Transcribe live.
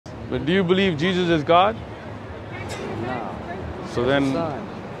But do you believe Jesus is God? No. So then, Son.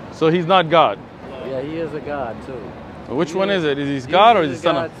 so he's not God. Yeah, he is a God too. Which one is it? Is he God or is he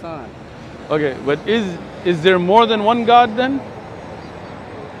son of? God's son. Okay, but is there more than one God then?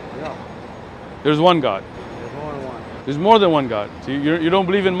 Yeah. There's one God. There's more than one. There's more than one God. So you don't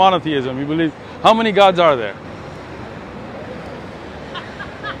believe in monotheism. You believe, how many gods are there?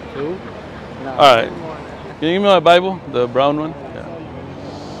 Two? No. All right. Can you give me my Bible, the brown one? Yeah.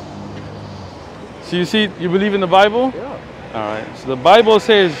 So you see, you believe in the Bible? Yeah. All right. So the Bible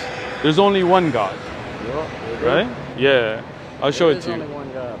says there's only one God, Yeah. right? Yeah. I'll show it to There's you. only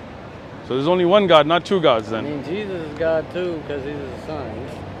one God. So there's only one God, not two gods I then. mean, Jesus is God too because he's his son.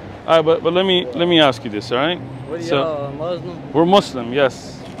 All right, but let me ask you this, all right? What are So y'all, Muslim? we're Muslim,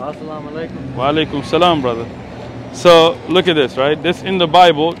 yes. Assalamu alaikum. Wa alaikum salam, brother. So look at this, right? This in the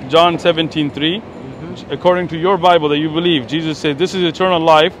Bible, John 17:3. According to your Bible that you believe, Jesus said, "This is eternal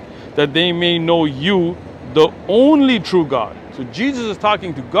life, that they may know you, the only true God." So Jesus is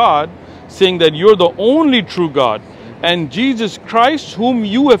talking to God, saying that you're the only true God, and Jesus Christ whom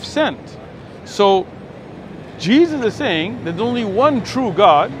you have sent. So Jesus is saying there's only one true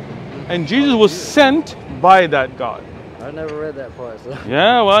God, and Jesus was sent by that God. I never read that part. So.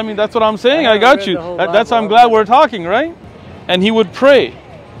 Yeah, well, I mean, that's what I'm saying. I got you. That's why I'm Bible. glad we're talking, right? And he would pray.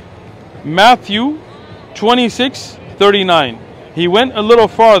 Matthew 26:39. He went a little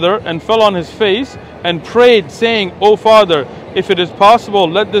farther and fell on his face and prayed, saying, "O Father, if it is possible,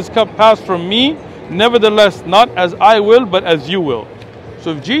 let this cup pass from me. Nevertheless, not as I will, but as you will."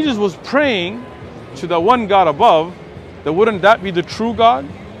 So if Jesus was praying to the one God above, then wouldn't that be the true God?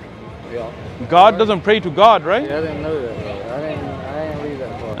 Yeah. God doesn't pray to God, right? Yeah, I didn't know that. Bro. I didn't read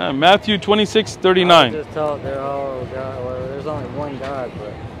that part. Matthew 26:39. I was just taught they're all God. Well, there's only one God,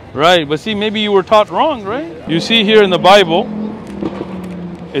 but. Right, but see, maybe you were taught wrong, right? You see here in the Bible,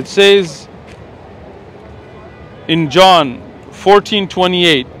 it says in John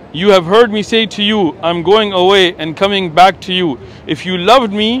 14:28, "You have heard me say to you, I'm going away and coming back to you. If you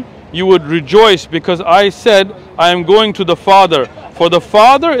loved me, you would rejoice because I said, I am going to the Father, for the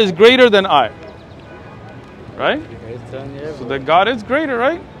Father is greater than I." Right? So that God is greater,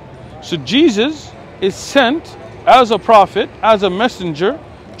 right? So Jesus is sent as a prophet, as a messenger,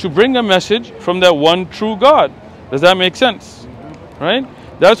 to bring a message from that one true God. Does that make sense? Right?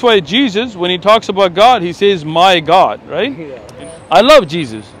 That's why Jesus, when he talks about God, he says, "My God," right? I love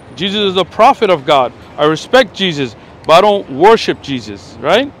Jesus. Jesus is a prophet of God. I respect Jesus, but I don't worship Jesus,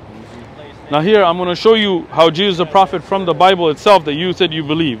 right? Now here, I'm going to show you how Jesus is a prophet from the Bible itself that you said you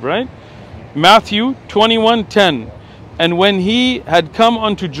believe, right? Matthew 21:10. "And when he had come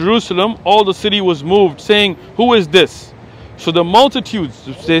unto Jerusalem, all the city was moved, saying, Who is this? So the multitudes,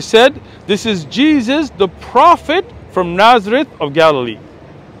 they said, This is Jesus, the prophet from Nazareth of Galilee."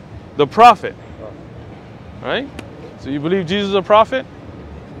 The prophet. Right? So you believe Jesus is a prophet?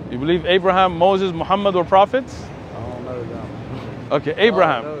 You believe Abraham, Moses, Muhammad were prophets? I don't know them. Okay,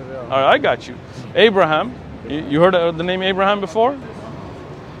 Abraham. All right, I got you. Abraham. You heard of the name Abraham before?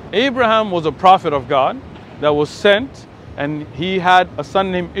 Abraham was a prophet of God that was sent, and he had a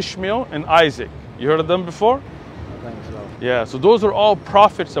son named Ishmael and Isaac. You heard of them before? Yeah, so those are all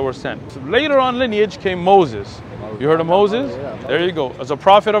prophets that were sent. So later on lineage came Moses. You heard of Moses? There you go. As a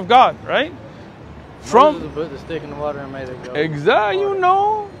prophet of God, right? Moses put the stick in the water and made it go. Exactly, you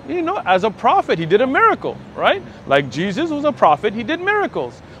know, as a prophet, he did a miracle, right? Like Jesus was a prophet, he did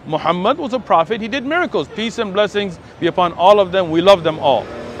miracles. Muhammad was a prophet, he did miracles. Peace and blessings be upon all of them. We love them all,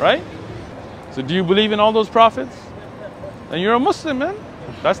 right? So do you believe in all those prophets? And you're a Muslim, man.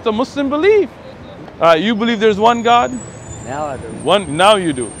 That's the Muslim belief. You believe there's one God? Now I do. Now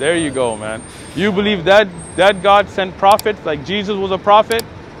you do. There you go, man. You believe that God sent prophets, like Jesus was a prophet,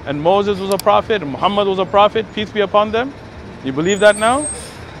 and Moses was a prophet, and Muhammad was a prophet, peace be upon them? You believe that now?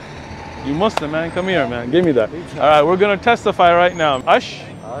 You Muslim, man. Come here, man. Give me that. All right, we're going to testify right now.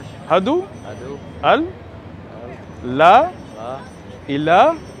 Ashhadu al la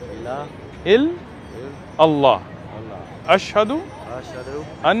ilaha il Allah. Ashhadu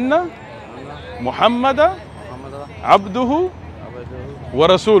anna Muhammada abduhu wa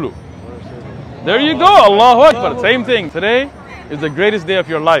rasuluh. There you go. Allahu Akbar. Same thing. Today is the greatest day of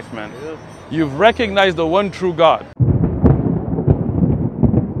your life, man. You've recognized the one true God.